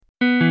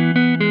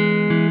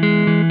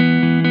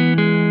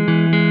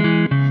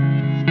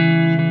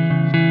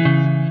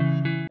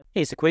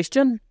Here's a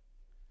question.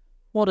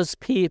 What is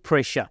peer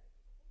pressure?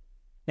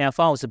 Now, if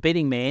I was a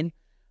betting man,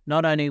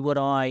 not only would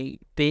I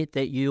bet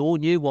that you all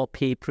knew what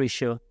peer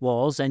pressure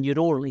was and you'd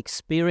all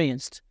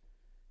experienced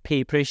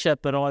peer pressure,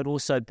 but I'd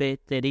also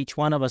bet that each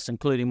one of us,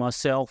 including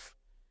myself,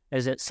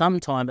 has at some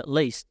time at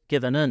least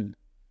given in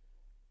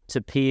to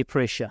peer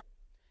pressure.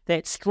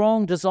 That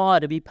strong desire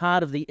to be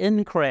part of the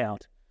in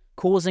crowd,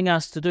 causing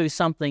us to do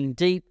something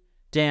deep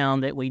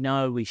down that we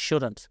know we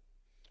shouldn't.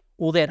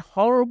 Or that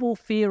horrible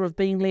fear of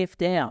being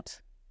left out.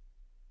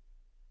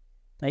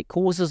 It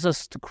causes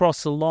us to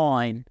cross a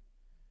line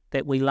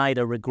that we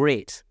later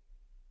regret.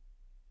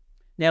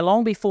 Now,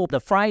 long before the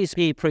phrase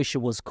peer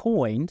pressure was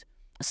coined,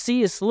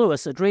 C.S.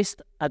 Lewis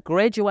addressed a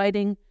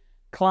graduating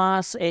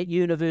class at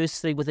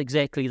university with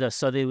exactly this.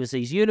 So there was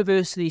these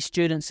university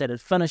students that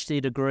had finished their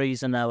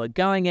degrees and they were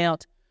going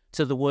out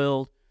to the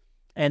world,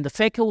 and the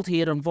faculty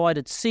had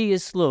invited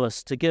C.S.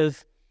 Lewis to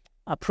give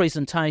a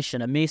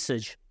presentation, a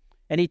message,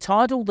 and he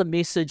titled the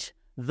message,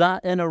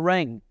 The Inner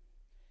Ring.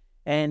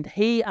 And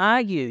he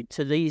argued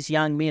to these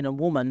young men and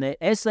women that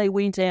as they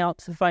went out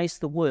to face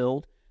the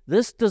world,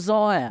 this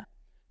desire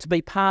to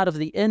be part of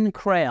the in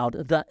crowd,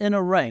 the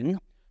inner ring,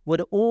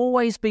 would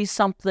always be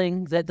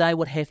something that they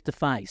would have to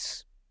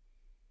face.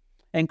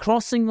 And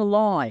crossing the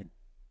line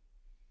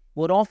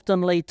would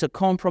often lead to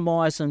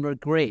compromise and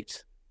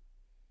regret.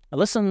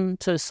 Listen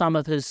to some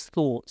of his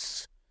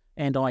thoughts,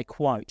 and I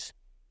quote,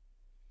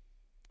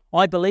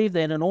 "I believe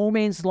that in all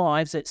men's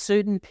lives at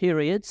certain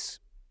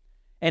periods,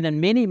 and in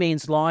many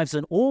men's lives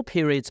in all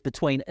periods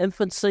between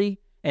infancy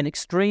and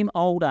extreme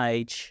old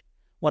age,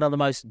 one of the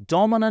most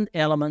dominant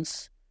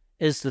elements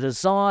is the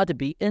desire to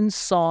be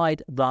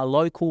inside the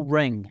local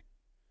ring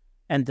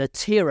and the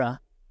terror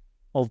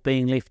of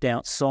being left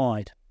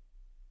outside."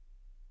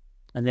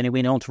 And then he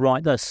went on to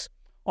write this,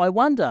 "I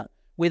wonder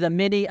whether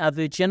many a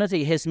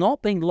virginity has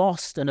not been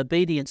lost in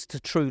obedience to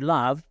true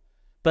love,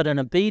 but in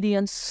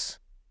obedience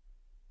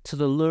to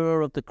the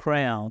lure of the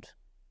crowd.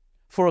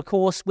 For of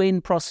course,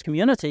 when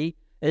promiscuity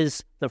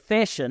is the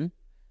fashion,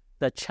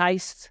 the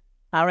chaste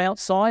are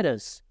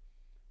outsiders.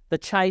 The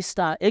chaste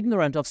are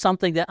ignorant of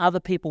something that other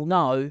people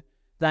know.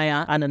 They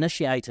are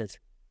uninitiated.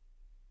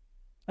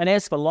 And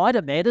as for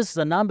lighter matters,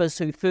 the numbers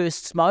who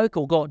first smoke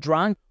or got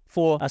drunk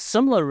for a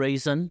similar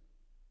reason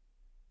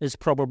is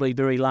probably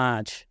very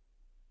large."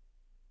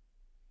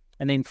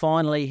 And then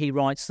finally he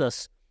writes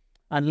this,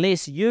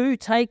 "Unless you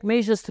take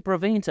measures to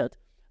prevent it,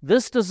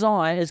 this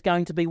desire is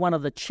going to be one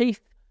of the chief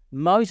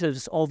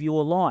motives of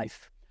your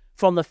life,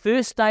 from the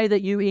first day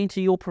that you enter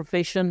your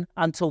profession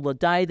until the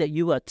day that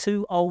you are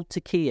too old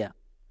to care.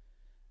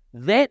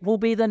 That will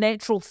be the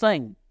natural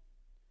thing,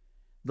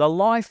 the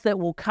life that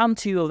will come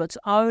to you of its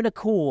own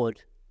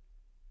accord,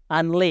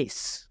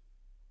 unless..."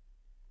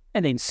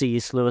 And then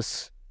C.S.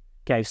 Lewis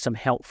gave some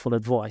helpful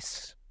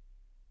advice.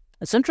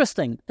 It's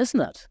interesting, isn't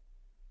it?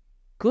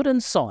 Good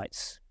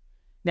insights.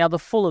 Now, the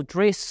full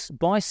address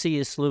by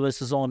C.S.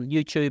 Lewis is on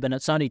YouTube, and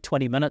it's only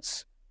 20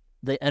 minutes,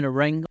 The Inner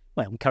Ring.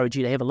 Well, I encourage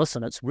you to have a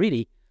listen. It's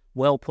really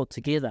well put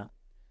together.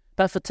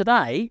 But for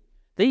today,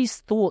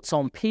 these thoughts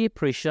on peer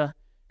pressure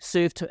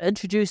serve to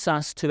introduce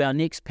us to our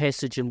next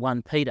passage in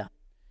 1 Peter.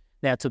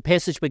 Now, the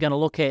passage we're going to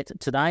look at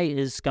today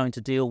is going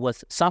to deal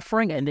with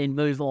suffering and then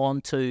move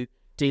on to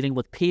dealing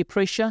with peer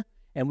pressure,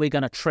 and we're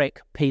going to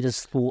track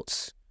Peter's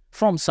thoughts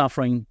from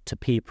suffering to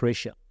peer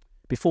pressure.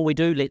 Before we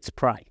do, let's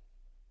pray.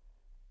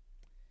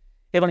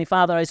 Heavenly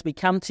Father, as we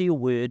come to your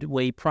word,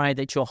 we pray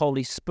that your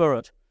Holy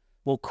Spirit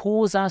will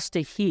cause us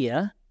to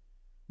hear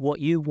what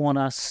you want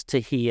us to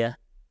hear,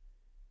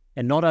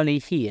 and not only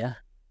hear,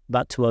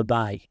 but to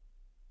obey.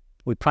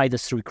 We pray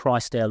this through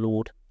Christ our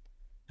Lord.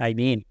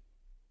 Amen.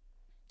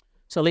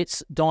 So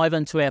let's dive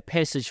into our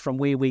passage from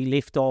where we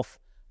left off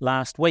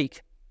last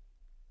week.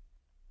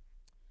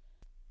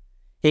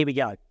 Here we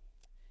go.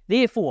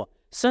 "Therefore,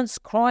 since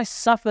Christ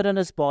suffered in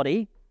his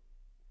body,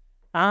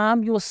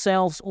 arm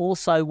yourselves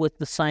also with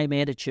the same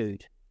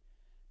attitude,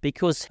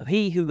 because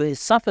he who has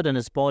suffered in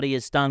his body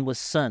is done with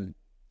sin.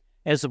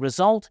 As a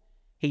result,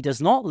 he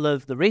does not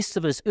live the rest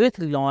of his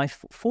earthly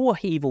life for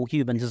evil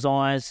human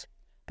desires,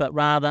 but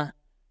rather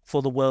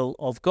for the will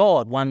of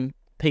God." 1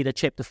 Peter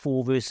chapter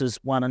 4, verses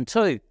 1 and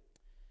 2.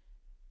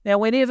 Now,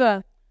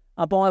 whenever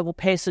a Bible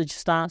passage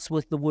starts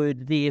with the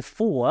word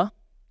therefore,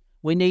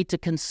 we need to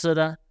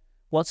consider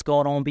what's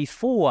gone on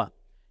before.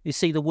 You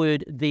see, the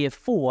word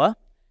therefore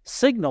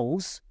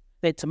signals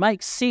that to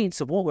make sense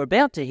of what we're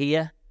about to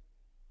hear,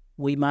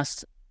 we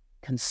must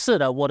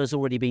consider what has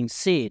already been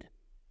said.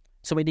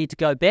 So we need to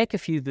go back a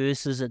few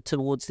verses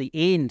towards the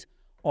end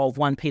of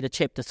 1 Peter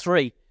chapter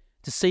 3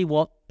 to see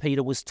what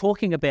Peter was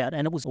talking about.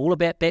 And it was all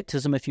about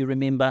baptism, if you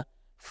remember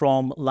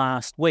from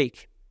last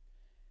week.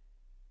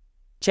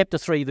 Chapter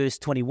 3, verse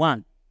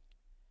 21.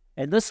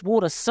 "And this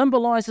water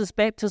symbolizes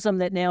baptism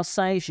that now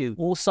saves you,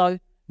 also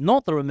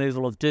not the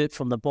removal of dirt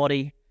from the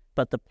body,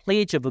 but the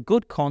pledge of a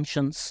good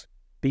conscience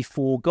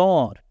before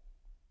God."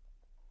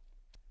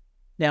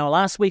 Now,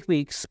 last week we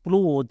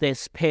explored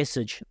this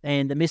passage,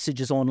 and the message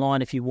is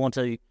online if you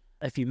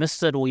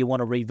missed it or you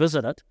want to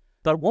revisit it.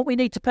 But what we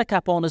need to pick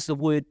up on is the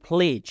word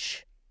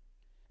pledge.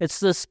 It's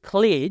this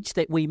pledge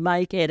that we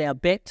make at our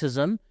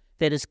baptism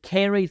that is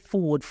carried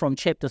forward from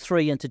chapter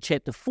 3 into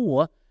chapter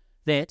 4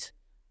 that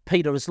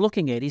Peter is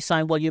looking at. He's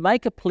saying, well, you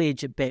make a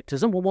pledge at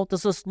baptism. Well, what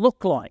does this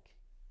look like?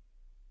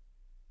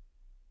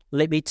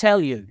 Let me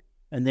tell you.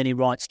 And then he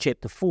writes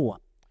chapter 4.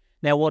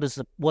 Now, what is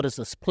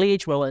this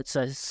pledge? Well, it's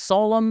a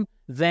solemn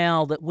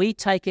vow that we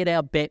take at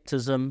our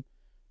baptism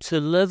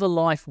to live a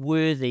life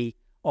worthy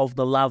of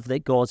the love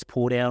that God's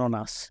poured out on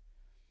us.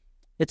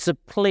 It's a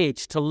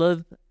pledge to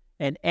live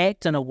and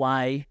act in a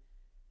way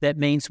that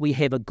means we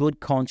have a good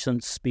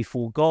conscience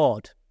before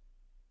God,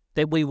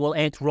 that we will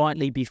act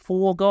rightly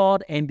before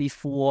God and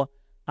before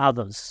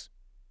others.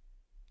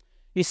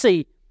 You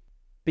see,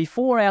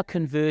 before our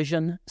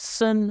conversion,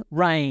 sin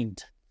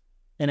reigned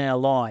in our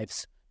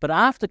lives. But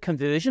after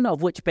conversion,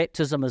 of which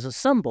baptism is a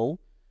symbol,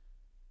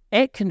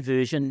 at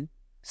conversion,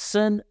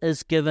 sin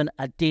is given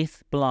a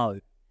death blow.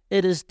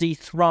 It is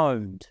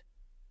dethroned.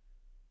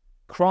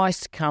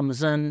 Christ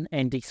comes in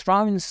and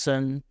dethrones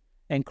sin,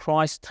 and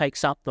Christ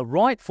takes up the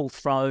rightful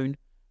throne,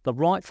 the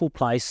rightful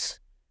place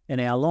in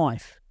our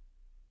life.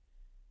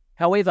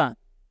 However,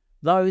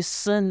 though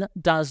sin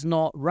does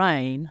not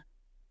reign,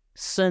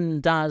 sin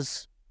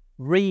does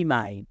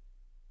remain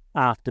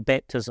after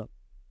baptism.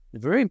 A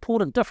very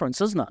important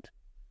difference, isn't it?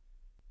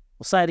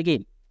 I'll say it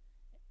again.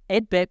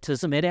 At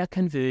baptism, at our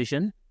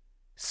conversion,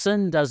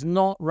 sin does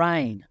not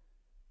reign,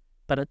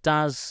 but it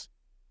does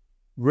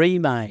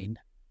remain.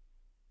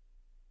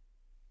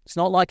 It's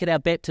not like at our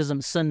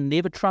baptism, sin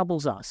never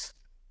troubles us.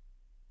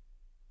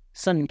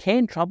 Sin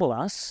can trouble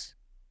us,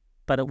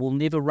 but it will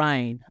never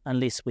reign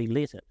unless we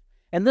let it.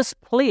 And this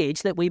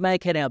pledge that we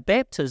make at our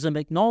baptism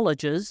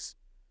acknowledges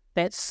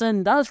that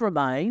sin does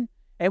remain,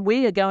 and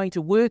we are going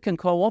to work in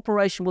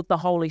cooperation with the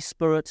Holy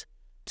Spirit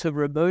to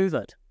remove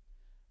it.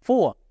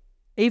 For,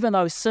 even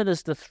though sin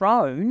is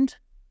dethroned,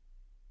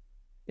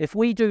 if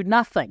we do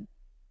nothing,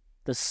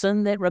 the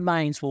sin that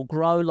remains will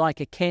grow like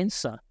a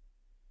cancer,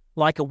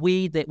 like a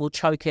weed that will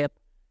choke up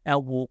our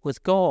walk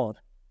with God.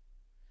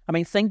 I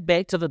mean, think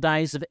back to the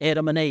days of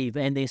Adam and Eve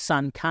and their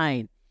son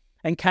Cain.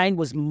 And Cain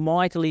was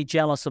mightily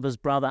jealous of his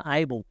brother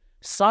Abel,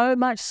 so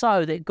much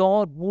so that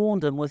God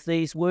warned him with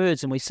these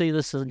words, and we see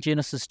this in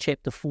Genesis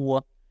chapter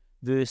 4,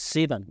 verse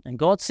 7. And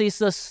God says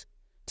this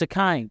to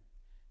Cain,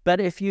 "But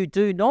if you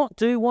do not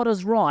do what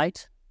is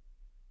right,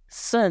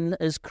 sin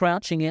is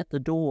crouching at the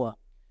door.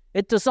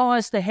 It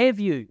desires to have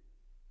you,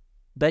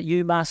 but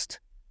you must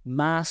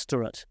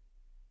master it."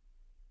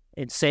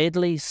 And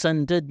sadly,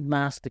 sin did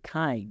master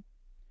Cain.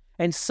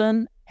 And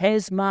sin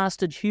has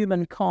mastered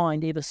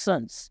humankind ever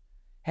since.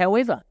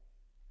 However,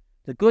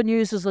 the good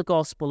news of the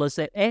gospel is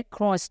that at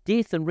Christ's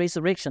death and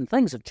resurrection,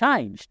 things have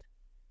changed.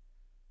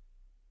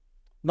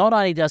 Not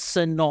only does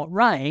sin not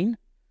reign,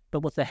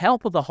 but with the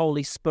help of the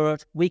Holy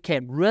Spirit, we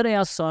can rid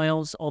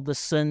ourselves of the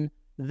sin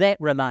that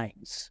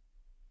remains.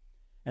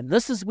 And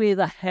this is where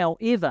the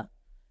however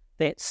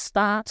that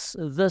starts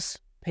this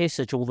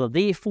passage, or the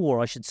therefore,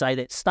 I should say,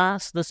 that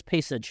starts this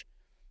passage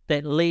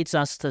that leads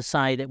us to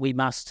say that we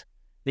must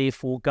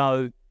therefore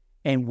go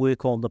and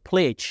work on the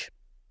pledge.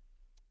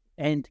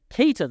 And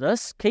key to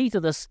this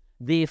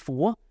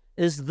therefore,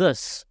 is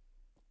this,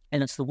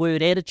 and it's the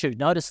word attitude.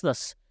 Notice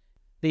this.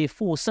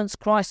 Therefore, since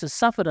Christ has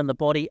suffered in the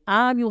body,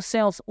 arm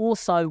yourselves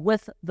also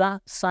with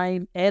the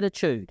same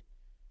attitude.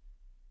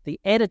 The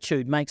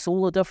attitude makes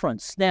all the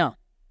difference. Now,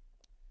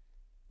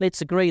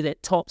 let's agree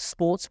that top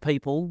sports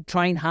people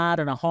train hard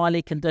and are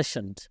highly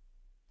conditioned.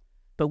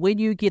 But when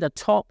you get a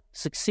top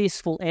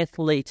successful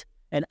athlete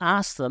and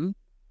ask them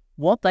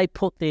what they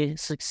put their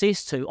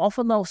success to,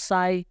 often they'll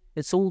say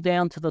it's all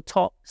down to the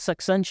top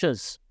 6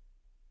 inches.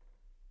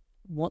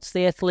 What's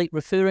the athlete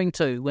referring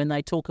to when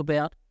they talk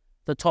about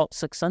the top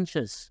 6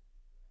 inches?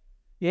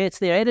 Yeah, it's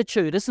their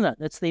attitude, isn't it?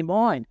 It's their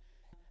mind.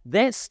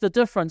 That's the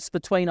difference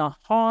between a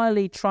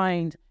highly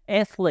trained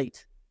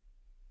athlete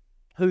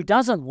who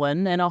doesn't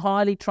win and a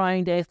highly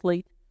trained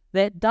athlete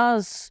that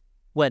does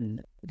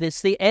win.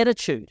 It's the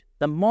attitude,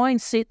 the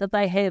mindset that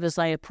they have as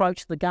they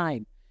approach the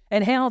game,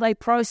 and how they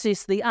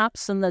process the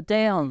ups and the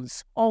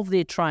downs of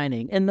their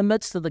training in the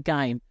midst of the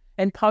game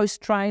and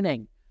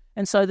post-training.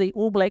 And so the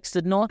All Blacks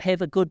did not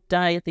have a good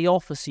day at the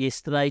office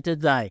yesterday,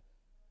 did they?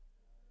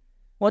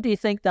 What do you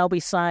think they'll be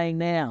saying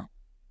now?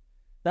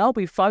 They'll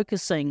be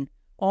focusing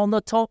on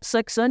the top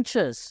 6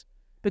 inches,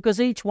 because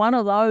each one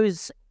of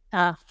those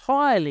are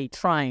highly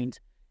trained,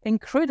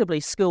 incredibly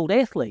skilled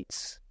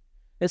athletes.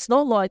 It's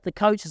not like the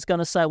coach is going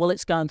to say, well,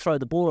 let's go and throw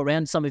the ball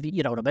around. Some of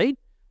you know what I mean?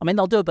 I mean,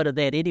 they'll do a bit of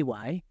that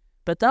anyway,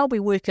 but they'll be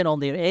working on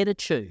their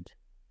attitude,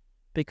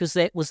 because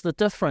that was the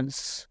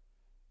difference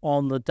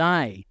on the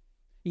day.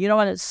 You know,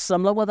 and it's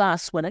similar with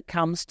us when it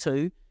comes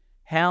to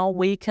how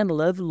we can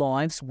live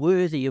lives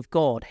worthy of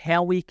God,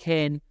 how we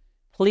can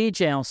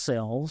pledge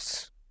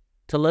ourselves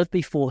to live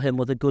before Him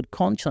with a good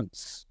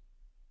conscience,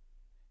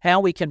 how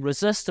we can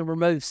resist and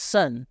remove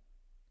sin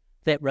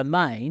that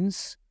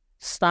remains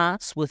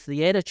starts with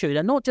the attitude,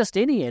 and not just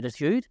any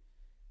attitude.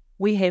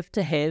 We have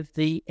to have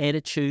the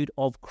attitude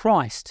of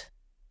Christ.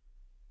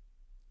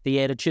 the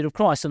attitude of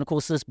Christ. And of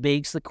course, this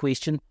begs the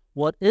question,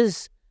 what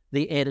is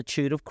the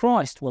attitude of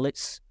Christ? Well,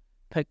 let's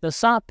pick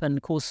this up. And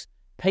of course,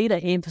 Peter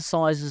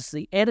emphasizes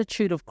the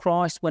attitude of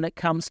Christ when it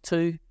comes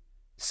to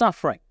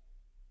suffering.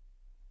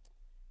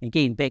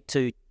 Again, back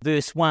to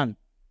verse 1.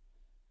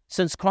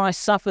 Since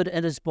Christ suffered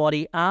in his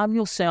body, arm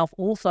yourself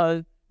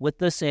also with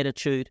this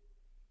attitude,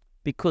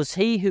 because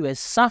he who has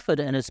suffered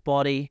in his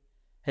body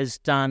has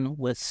done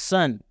with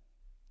sin.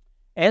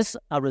 As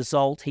a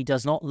result, he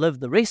does not live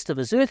the rest of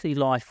his earthly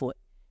life for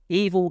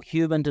evil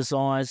human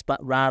desires,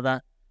 but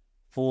rather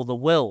for the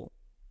will.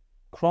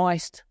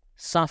 Christ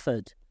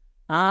suffered.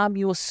 Arm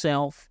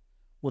yourself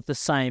with the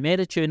same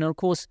attitude. And of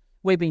course,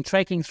 we've been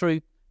tracking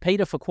through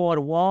Peter for quite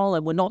a while,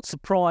 and we're not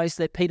surprised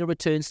that Peter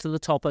returns to the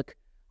topic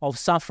of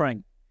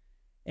suffering.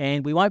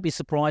 And we won't be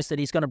surprised that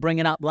he's going to bring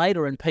it up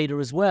later in Peter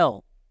as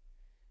well.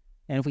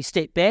 And if we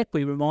step back,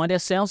 we remind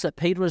ourselves that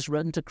Peter has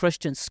written to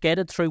Christians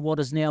scattered through what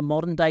is now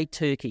modern-day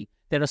Turkey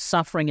that are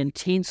suffering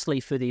intensely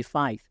for their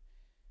faith.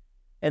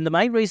 And the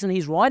main reason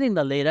he's writing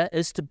the letter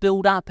is to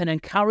build up and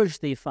encourage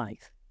their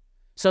faith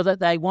so that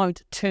they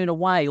won't turn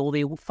away or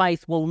their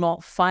faith will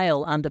not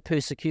fail under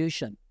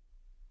persecution.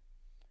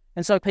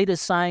 And so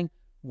Peter's saying,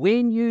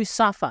 when you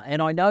suffer,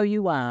 and I know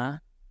you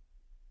are,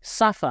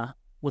 suffer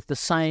with the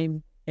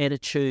same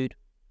attitude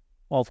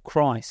of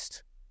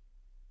Christ.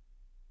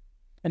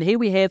 And here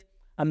we have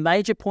a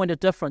major point of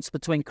difference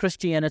between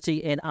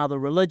Christianity and other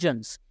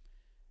religions.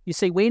 You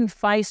see, when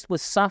faced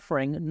with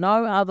suffering,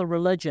 no other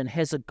religion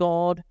has a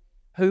God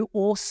who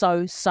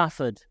also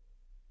suffered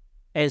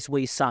as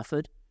we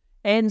suffered,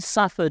 and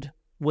suffered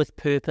with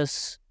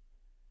purpose,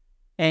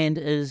 and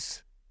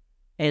is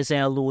as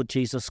our Lord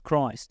Jesus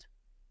Christ.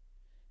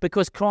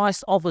 Because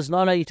Christ offers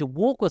not only to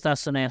walk with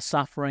us in our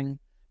suffering,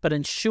 but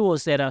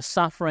ensures that our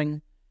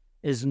suffering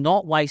is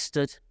not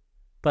wasted,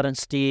 but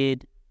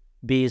instead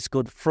bears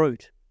good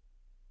fruit.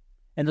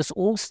 And this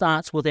all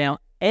starts with our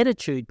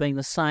attitude being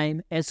the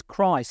same as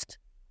Christ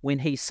when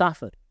he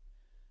suffered.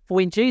 For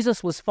when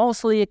Jesus was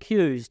falsely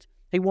accused,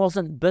 he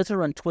wasn't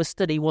bitter and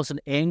twisted, he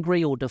wasn't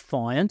angry or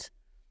defiant.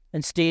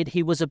 Instead,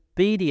 he was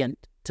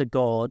obedient to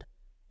God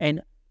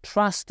and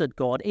trusted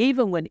God,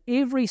 even when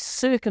every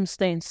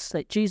circumstance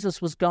that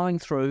Jesus was going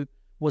through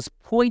was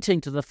pointing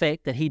to the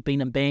fact that he'd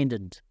been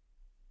abandoned.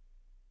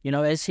 You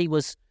know, as he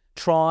was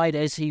tried,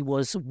 as he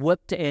was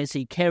whipped, as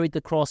he carried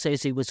the cross,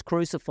 as he was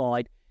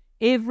crucified,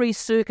 every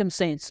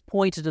circumstance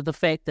pointed to the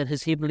fact that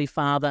his heavenly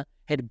Father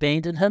had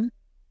abandoned him,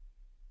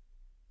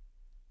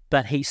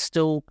 but he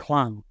still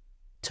clung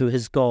to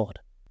his God,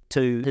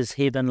 to his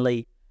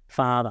heavenly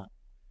Father.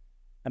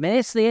 I mean,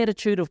 that's the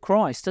attitude of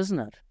Christ, isn't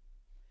it?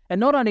 And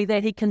not only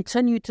that, he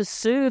continued to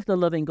serve the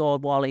living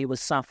God while he was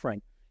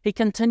suffering. He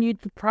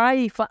continued to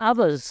pray for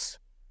others.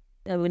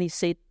 And when he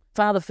said,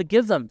 Father,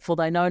 forgive them, for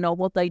they know not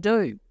what they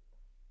do.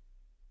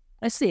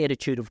 That's the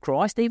attitude of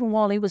Christ. Even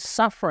while he was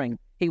suffering,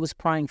 he was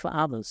praying for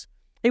others.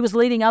 He was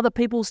leading other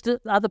people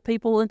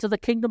into the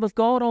kingdom of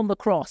God on the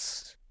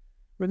cross.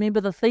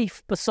 Remember the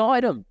thief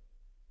beside him.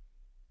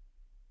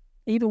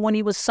 Even when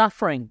he was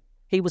suffering,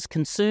 he was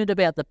concerned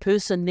about the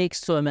person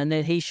next to him and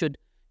that he should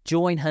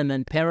join him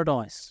in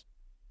paradise.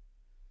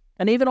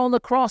 And even on the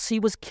cross, he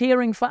was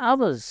caring for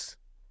others.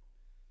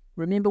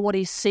 Remember what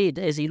he said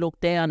as he looked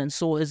down and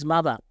saw his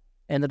mother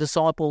and the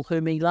disciple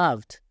whom he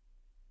loved.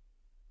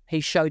 He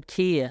showed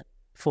care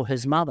for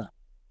his mother.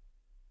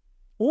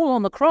 All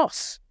on the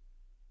cross.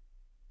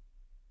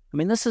 I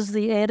mean, this is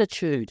the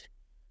attitude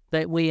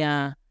that we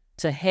are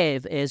to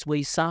have as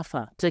we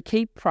suffer, to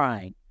keep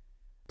praying,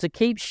 to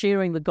keep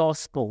sharing the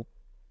gospel,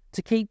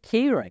 to keep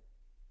caring.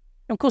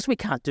 And of course, we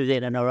can't do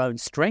that in our own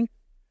strength.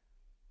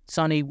 It's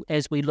only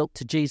as we look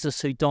to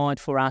Jesus who died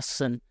for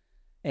us and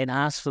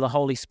ask for the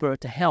Holy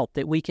Spirit to help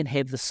that we can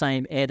have the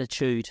same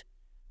attitude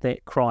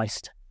that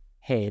Christ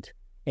had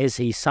as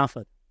he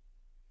suffered.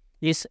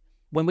 Yes,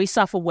 when we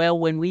suffer well,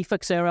 when we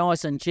fix our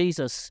eyes on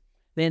Jesus,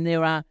 then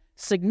there are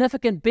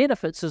significant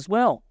benefits as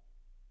well.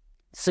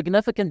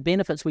 Significant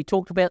benefits. We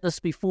talked about this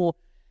before.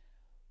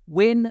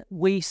 When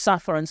we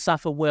suffer and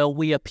suffer well,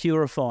 we are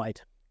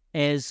purified.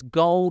 As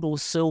gold or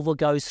silver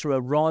goes through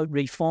a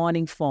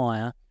refining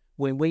fire,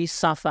 when we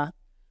suffer,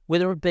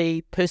 whether it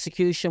be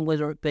persecution,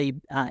 whether it be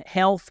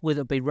health,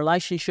 whether it be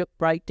relationship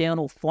breakdown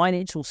or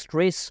financial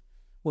stress,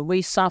 when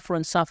we suffer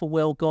and suffer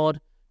well,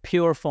 God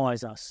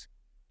purifies us.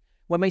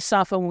 When we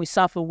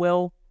suffer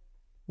well,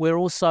 we're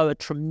also a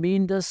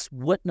tremendous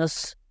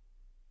witness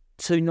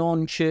to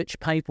non-church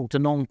people, to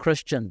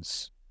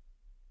non-Christians.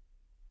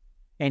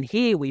 And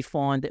here we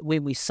find that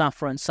when we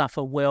suffer and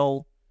suffer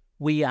well,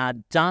 we are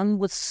done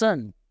with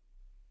sin.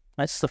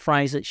 That's the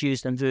phrase that's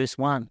used in verse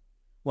 1.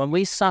 When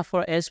we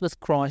suffer as with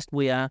Christ,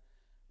 we are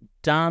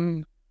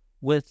done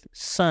with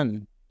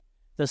sin.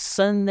 The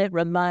sin that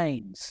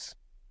remains,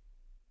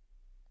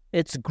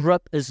 its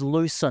grip is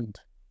loosened.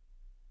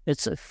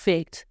 Its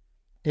effect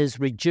is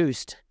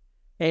reduced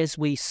as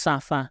we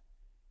suffer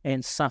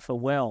and suffer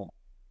well.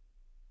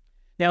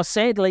 Now,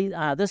 sadly,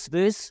 this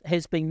verse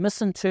has been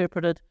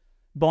misinterpreted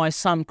by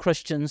some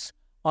Christians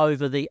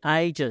over the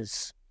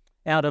ages.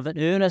 out of an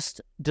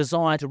earnest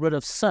desire to rid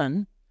of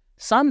sin,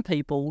 some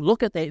people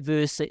look at that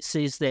verse that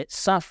says that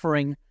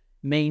suffering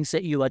means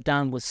that you are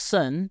done with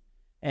sin,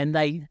 and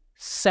they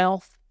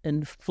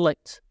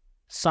self-inflict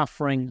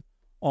suffering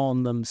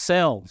on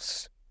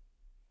themselves.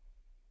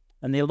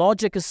 And their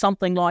logic is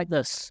something like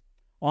this: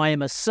 I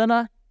am a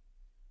sinner,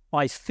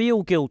 I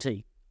feel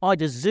guilty, I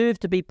deserve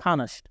to be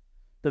punished.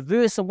 The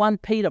verse in 1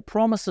 Peter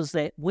promises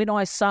that when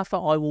I suffer,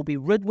 I will be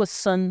rid with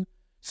sin,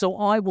 so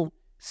I will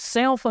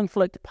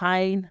self-inflict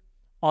pain,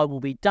 I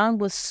will be done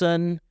with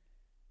sin,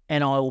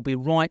 and I will be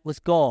right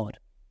with God.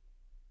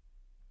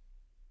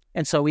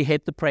 And so we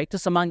have the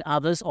practice, among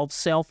others, of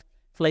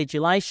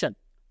self-flagellation,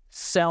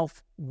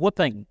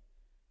 self-whipping,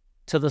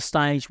 to the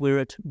stage where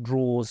it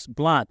draws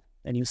blood.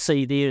 And you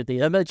see there the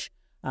image,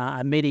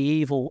 a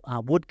medieval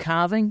wood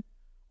carving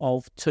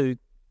of two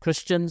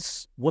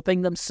Christians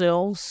whipping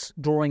themselves,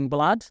 drawing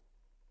blood.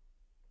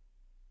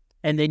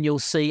 And then you'll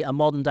see a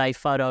modern-day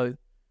photo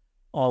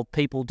of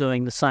people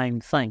doing the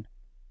same thing,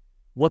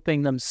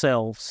 whipping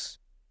themselves,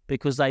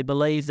 because they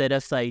believe that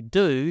if they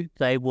do,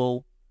 they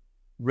will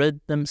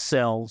rid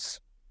themselves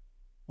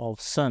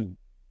of sin.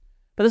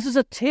 But this is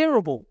a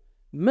terrible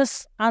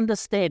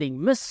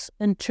misunderstanding,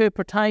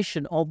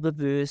 misinterpretation of the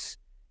verse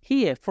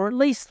here for at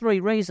least three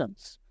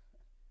reasons.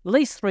 At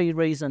least three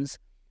reasons.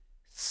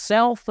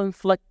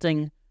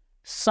 Self-inflicting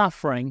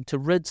suffering to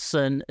rid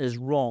sin is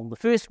wrong. The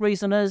first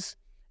reason is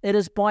it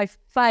is by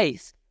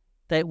faith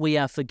that we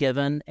are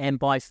forgiven, and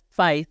by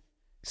faith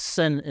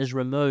sin is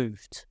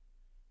removed,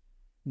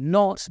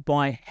 not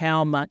by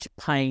how much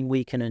pain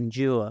we can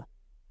endure.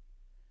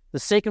 The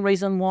second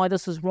reason why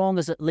this is wrong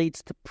is it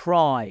leads to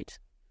pride,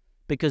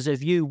 because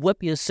if you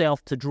whip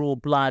yourself to draw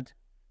blood,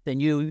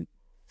 then you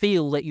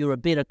feel that you're a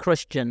better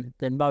Christian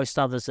than most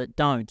others that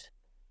don't.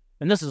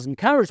 And this is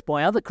encouraged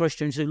by other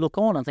Christians who look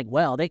on and think,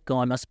 wow, that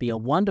guy must be a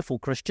wonderful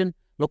Christian.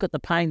 Look at the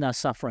pain they're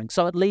suffering.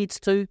 So it leads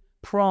to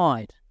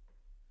pride.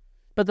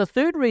 But the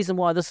third reason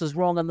why this is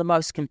wrong, and the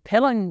most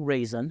compelling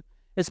reason,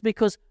 is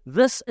because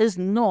this is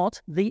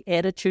not the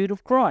attitude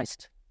of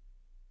Christ.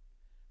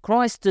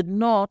 Christ did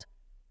not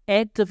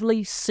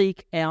actively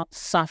seek out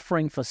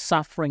suffering for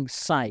suffering's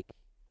sake.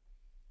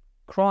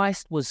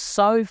 Christ was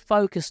so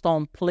focused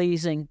on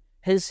pleasing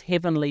his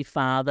heavenly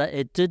Father,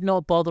 it did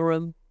not bother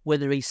him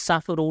whether he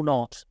suffered or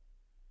not.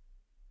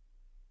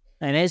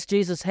 And as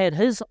Jesus had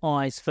his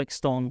eyes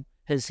fixed on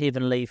his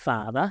heavenly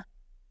Father,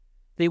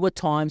 there were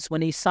times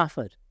when he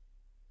suffered,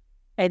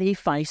 and he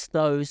faced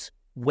those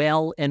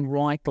well and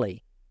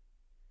rightly.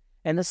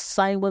 And the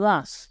same with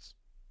us.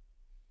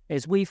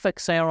 As we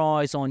fix our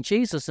eyes on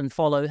Jesus and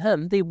follow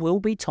him, there will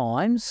be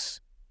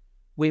times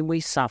when we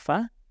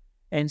suffer,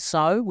 and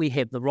so we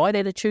have the right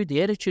attitude,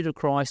 the attitude of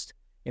Christ,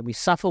 and we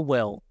suffer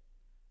well.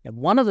 And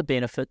one of the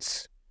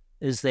benefits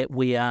is that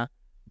we are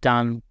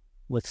done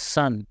with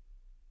sin.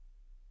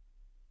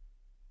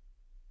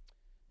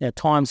 Now,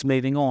 time's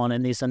moving on,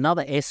 and there's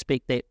another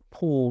aspect that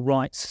Paul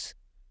writes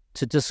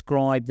to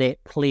describe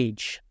that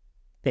pledge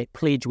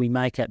we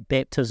make at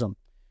baptism.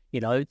 You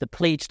know, the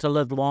pledge to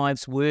live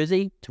lives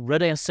worthy, to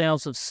rid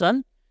ourselves of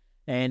sin.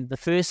 And the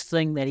first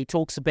thing that he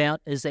talks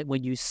about is that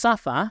when you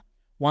suffer,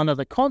 one of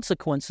the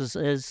consequences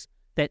is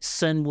that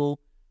sin will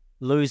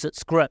lose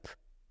its grip.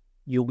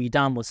 You'll be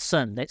done with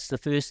sin. That's the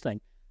first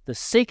thing. The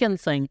second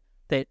thing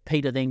that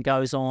Peter then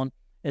goes on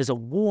is a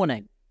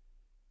warning.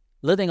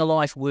 Living a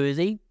life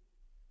worthy,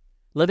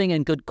 living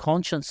in good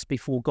conscience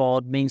before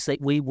God means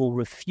that we will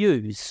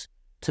refuse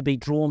to be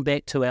drawn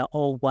back to our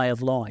old way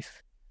of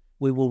life.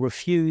 We will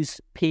refuse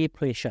peer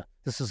pressure.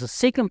 This is the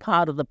second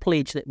part of the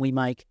pledge that we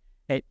make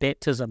at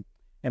baptism.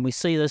 And we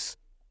see this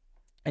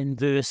in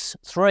verse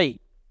 3.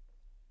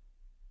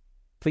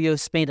 For you have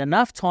spent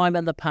enough time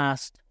in the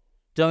past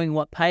doing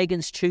what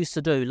pagans choose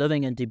to do,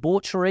 living in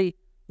debauchery,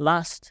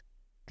 lust,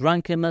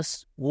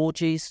 drunkenness,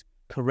 orgies,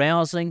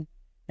 carousing,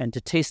 and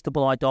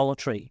detestable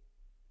idolatry.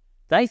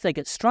 They think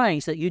it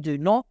strange that you do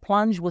not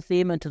plunge with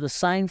them into the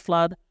same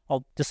flood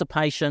of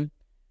dissipation,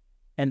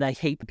 and they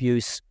heap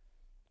abuse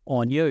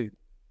on you.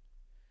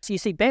 So you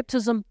see,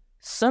 baptism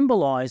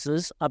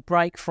symbolizes a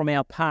break from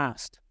our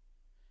past.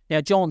 Now,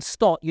 John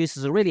Stott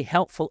uses a really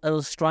helpful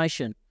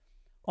illustration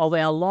of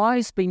our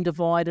lives being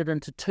divided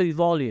into two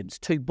volumes,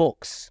 two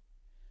books.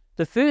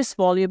 The first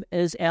volume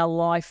is our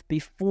life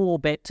before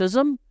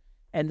baptism,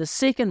 and the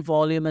second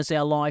volume is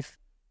our life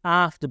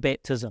after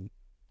baptism.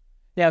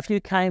 Now, if you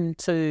came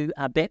to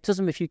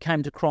baptism, if you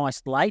came to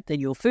Christ late, then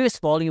your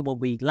first volume will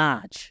be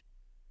large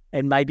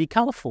and maybe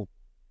colourful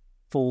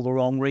for all the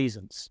wrong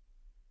reasons.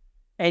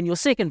 And your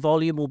second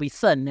volume will be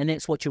thin, and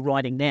that's what you're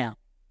writing now.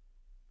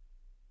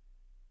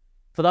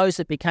 For those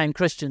that became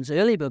Christians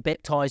early, but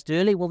baptised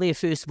early, well, their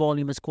first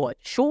volume is quite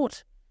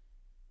short,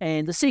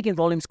 and the second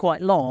volume is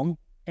quite long,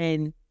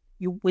 and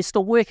we're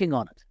still working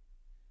on it.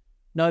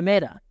 No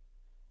matter.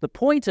 The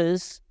point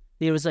is,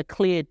 there is a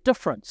clear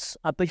difference,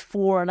 a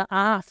before and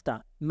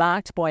after,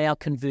 marked by our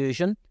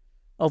conversion,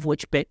 of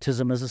which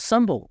baptism is a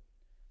symbol.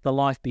 The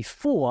life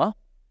before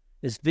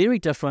is very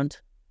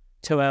different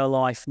to our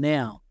life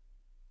now.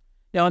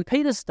 Now, in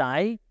Peter's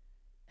day,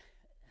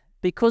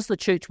 because the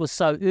church was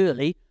so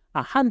early,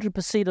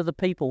 100% of the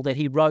people that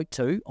he wrote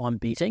to, I'm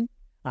betting,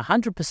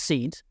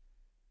 100%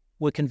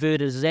 were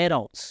converted as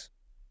adults.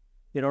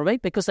 You know what I mean?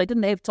 Because they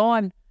didn't have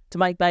time to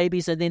make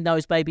babies and then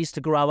those babies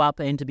to grow up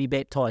and to be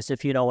baptised,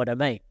 if you know what I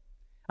mean.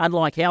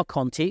 Unlike our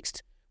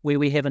context, where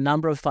we have a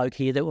number of folk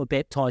here that were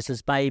baptised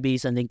as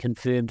babies and then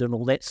confirmed and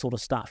all that sort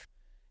of stuff.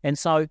 And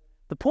so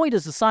the point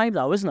is the same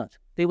though, isn't it?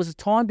 There was a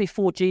time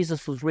before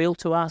Jesus was real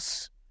to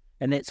us,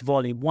 and that's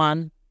volume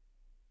 1.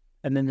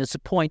 And then there's a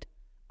point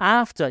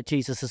after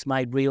Jesus is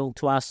made real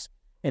to us,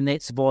 and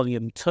that's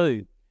volume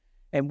 2.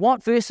 And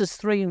what verses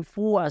 3 and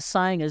 4 are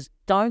saying is,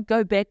 don't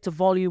go back to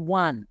volume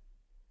 1.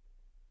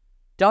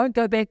 Don't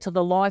go back to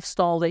the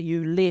lifestyle that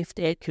you left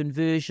at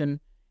conversion,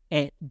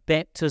 at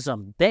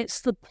baptism.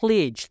 That's the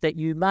pledge that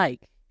you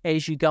make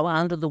as you go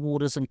under the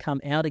waters and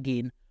come out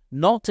again,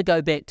 not to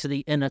go back to the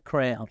inner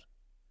crowd,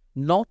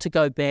 not to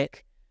go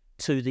back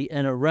to the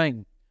inner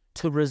ring,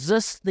 to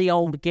resist the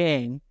old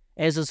gang,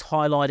 as is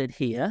highlighted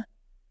here.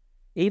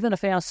 Even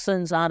if our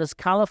sins aren't as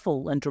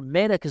colourful and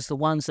dramatic as the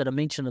ones that are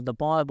mentioned in the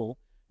Bible,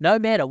 no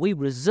matter, we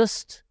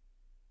resist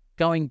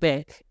going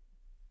back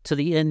to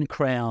the in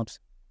crowd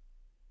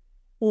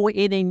or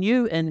any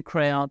new in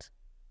crowd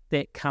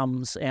that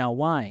comes our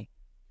way.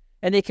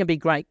 And there can be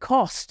great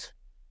cost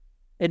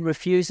in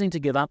refusing to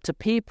give up to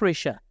peer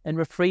pressure and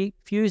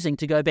refusing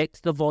to go back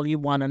to the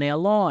volume 1 in our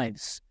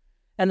lives.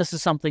 And this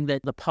is something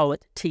that the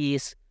poet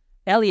T.S.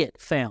 Eliot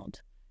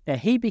found. Now,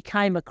 he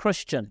became a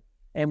Christian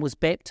and was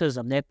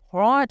baptism. Now,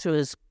 prior to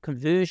his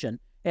conversion,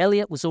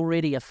 Eliot was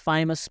already a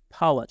famous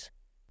poet.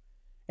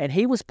 And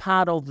he was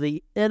part of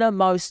the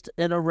innermost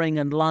inner ring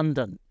in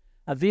London,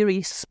 a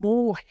very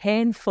small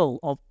handful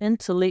of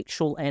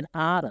intellectual and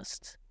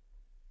artists.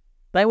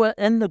 They were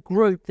in the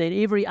group that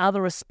every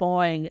other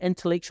aspiring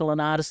intellectual and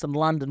artist in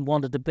London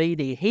wanted to be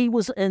there. He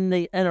was in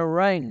the inner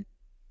ring.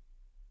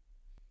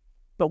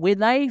 But when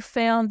they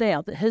found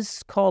out that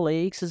his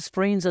colleagues, his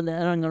friends in the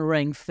inner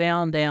ring,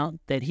 found out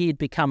that he had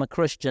become a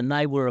Christian,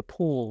 they were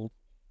appalled.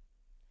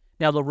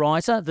 Now, the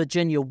writer,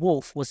 Virginia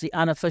Woolf, was the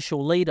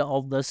unofficial leader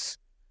of this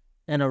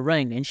inner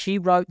ring, and she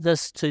wrote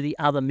this to the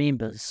other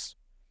members.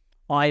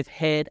 I've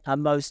had a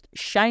most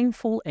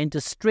shameful and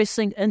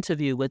distressing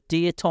interview with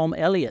dear Tom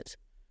Eliot,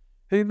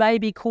 who may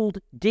be called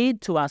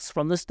dead to us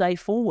from this day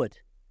forward.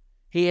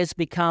 He has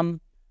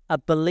become a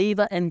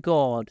believer in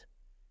God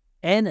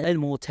and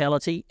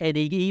immortality, and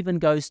he even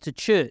goes to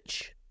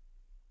church.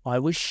 I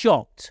was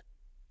shocked.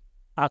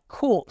 A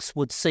corpse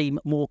would seem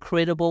more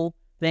credible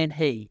than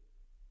he.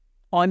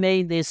 I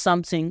mean, there's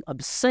something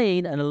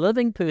obscene in a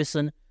living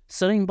person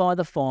sitting by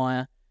the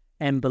fire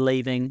and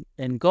believing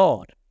in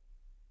God.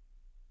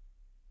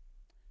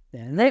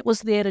 And that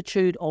was the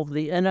attitude of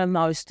the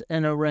innermost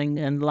inner ring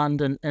in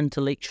London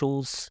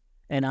intellectuals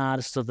and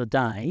artists of the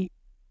day,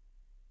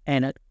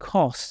 and it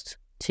cost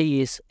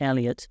T.S.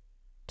 Eliot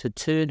to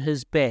turn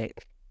his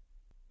back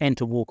and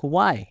to walk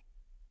away,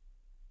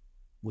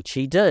 which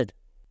he did.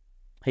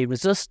 He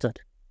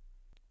resisted.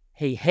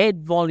 He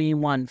had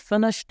volume 1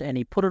 finished and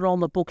he put it on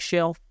the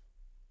bookshelf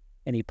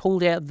and he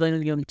pulled out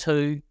volume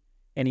 2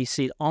 and he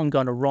said, I'm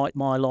going to write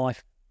my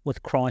life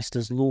with Christ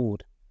as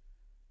Lord.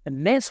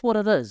 And that's what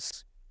it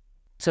is,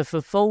 to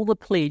fulfill the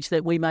pledge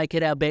that we make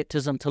at our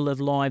baptism to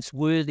live lives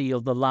worthy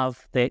of the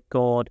love that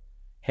God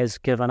has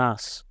given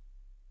us.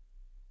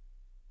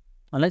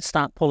 And let's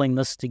start pulling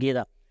this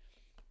together.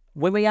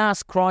 When we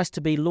ask Christ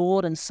to be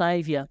Lord and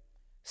Saviour,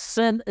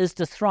 sin is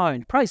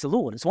dethroned. Praise the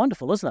Lord. It's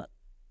wonderful, isn't it?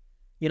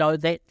 You know,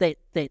 that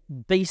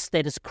beast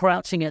that is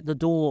crouching at the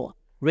door,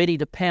 ready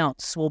to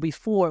pounce. Well,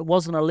 before it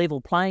wasn't a level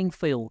playing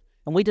field,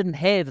 and we didn't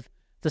have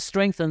the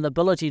strength and the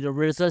ability to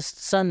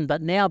resist sin,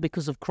 but now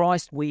because of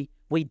Christ we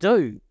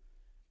do.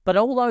 But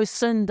although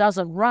sin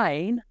doesn't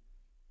reign,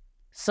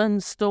 sin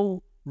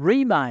still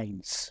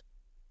remains.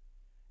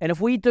 And if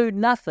we do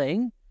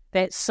nothing,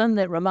 that sin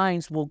that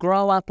remains will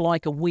grow up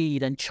like a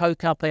weed and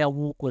choke up our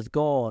walk with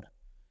God.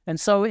 And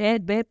so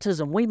at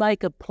baptism, we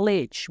make a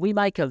pledge, we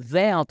make a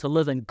vow to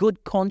live in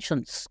good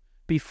conscience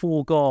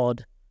before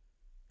God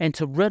and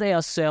to rid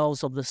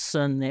ourselves of the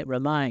sin that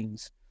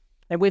remains.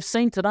 And we've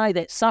seen today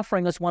that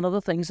suffering is one of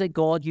the things that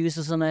God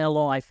uses in our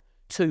life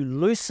to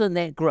loosen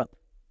that grip.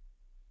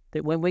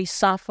 That when we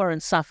suffer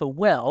and suffer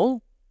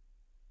well,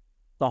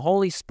 the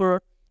Holy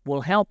Spirit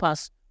will help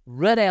us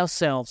rid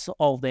ourselves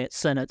of that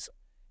sin.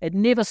 It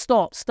never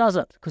stops, does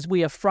it? Because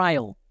we are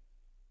frail.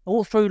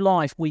 All through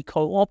life, we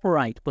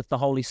cooperate with the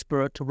Holy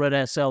Spirit to rid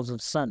ourselves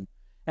of sin.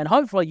 And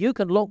hopefully you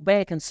can look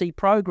back and see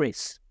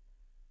progress.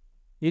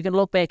 You can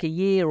look back a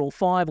year or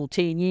 5 or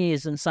 10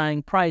 years and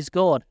saying, praise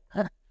God,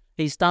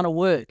 He's done a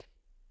work.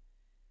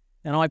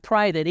 And I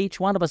pray that each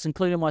one of us,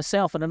 including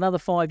myself, in another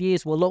 5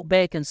 years will look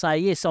back and say,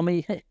 yes, I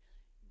mean,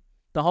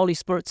 the Holy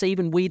Spirit's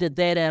even weeded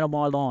that out of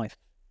my life.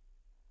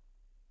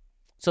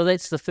 So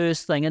that's the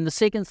first thing. And the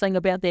second thing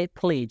about that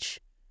pledge,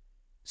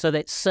 so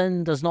that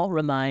sin does not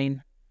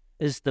remain,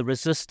 is the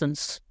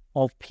resistance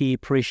of peer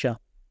pressure.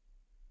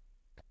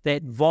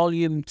 That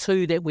volume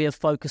 2 that we are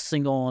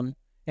focusing on,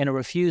 and a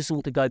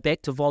refusal to go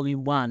back to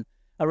volume 1.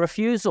 A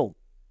refusal.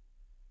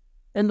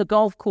 in the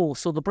golf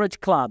course or the bridge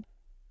club,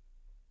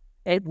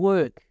 at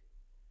work,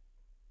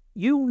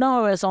 you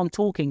know as I'm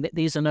talking that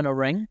there's an inner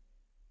ring,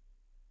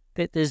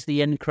 that there's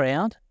the in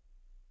crowd.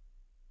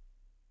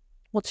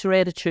 What's your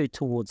attitude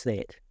towards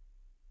that?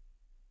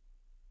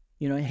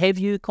 Have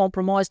you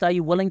compromised? Are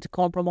you willing to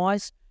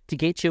compromise to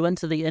get you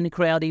into the in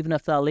crowd even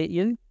if they'll let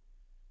you?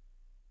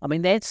 I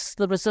mean, that's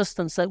the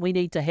resistance that we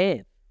need to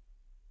have.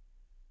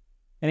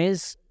 And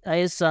as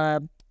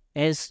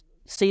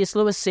C.S.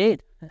 Lewis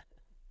said,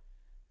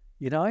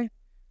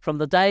 from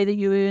the day that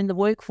you're in the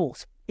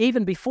workforce,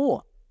 even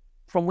before,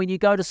 from when you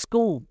go to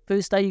school,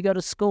 first day you go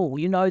to school,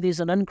 there's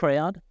an in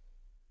crowd.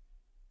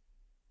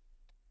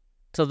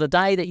 To the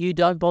day that you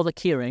don't bother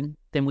caring,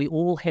 then we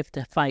all have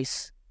to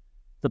face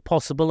the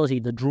possibility,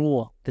 the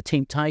draw, the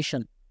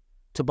temptation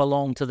to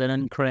belong to that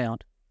in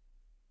crowd.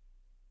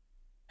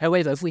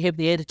 However, if we have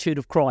the attitude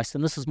of Christ,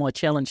 and this is my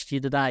challenge to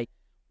you today,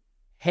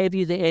 have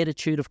you the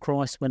attitude of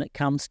Christ when it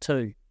comes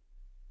to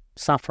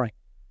suffering,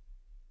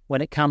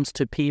 when it comes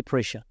to peer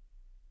pressure,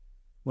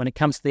 when it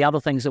comes to the other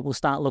things that we'll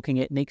start looking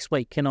at next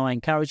week? Can I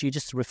encourage you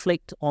just to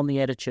reflect on the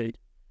attitude?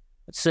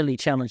 It certainly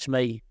challenged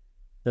me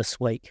this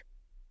week.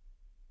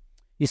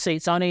 You see,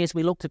 it's only as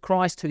we look to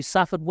Christ, who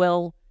suffered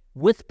well,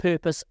 with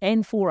purpose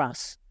and for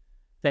us,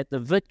 that the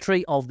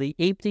victory of the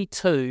empty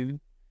tomb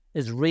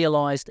is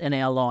realized in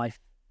our life,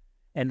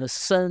 and the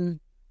sin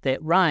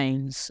that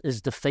reigns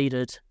is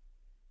defeated,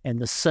 and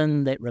the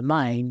sin that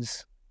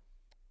remains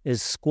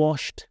is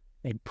squashed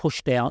and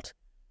pushed out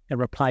and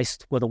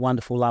replaced with a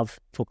wonderful love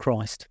for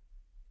Christ.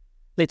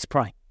 Let's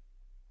pray.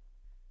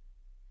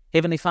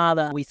 Heavenly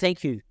Father, we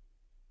thank you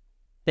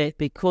that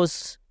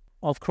because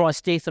of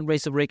Christ's death and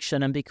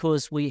resurrection, and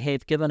because we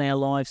have given our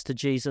lives to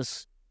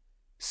Jesus,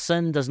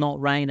 sin does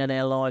not reign in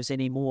our lives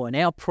anymore. And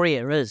our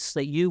prayer is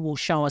that you will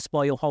show us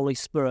by your Holy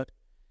Spirit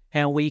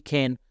how we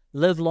can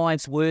live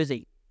lives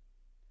worthy,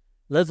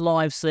 live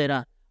lives that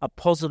are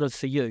positive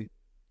for you,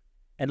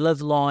 and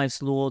live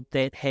lives, Lord,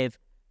 that have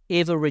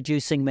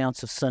ever-reducing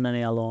amounts of sin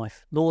in our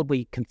life. Lord,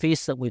 we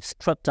confess that we've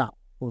tripped up,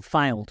 we've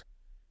failed,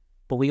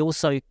 but we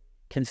also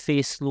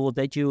confess, Lord,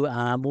 that you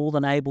are more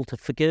than able to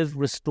forgive,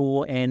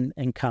 restore, and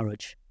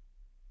encourage.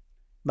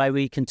 May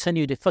we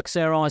continue to fix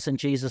our eyes on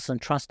Jesus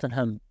and trust in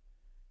him,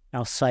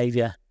 our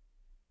Saviour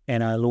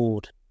and our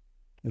Lord.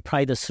 We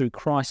pray this through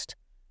Christ,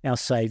 our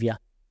Saviour.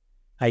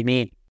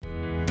 Amen.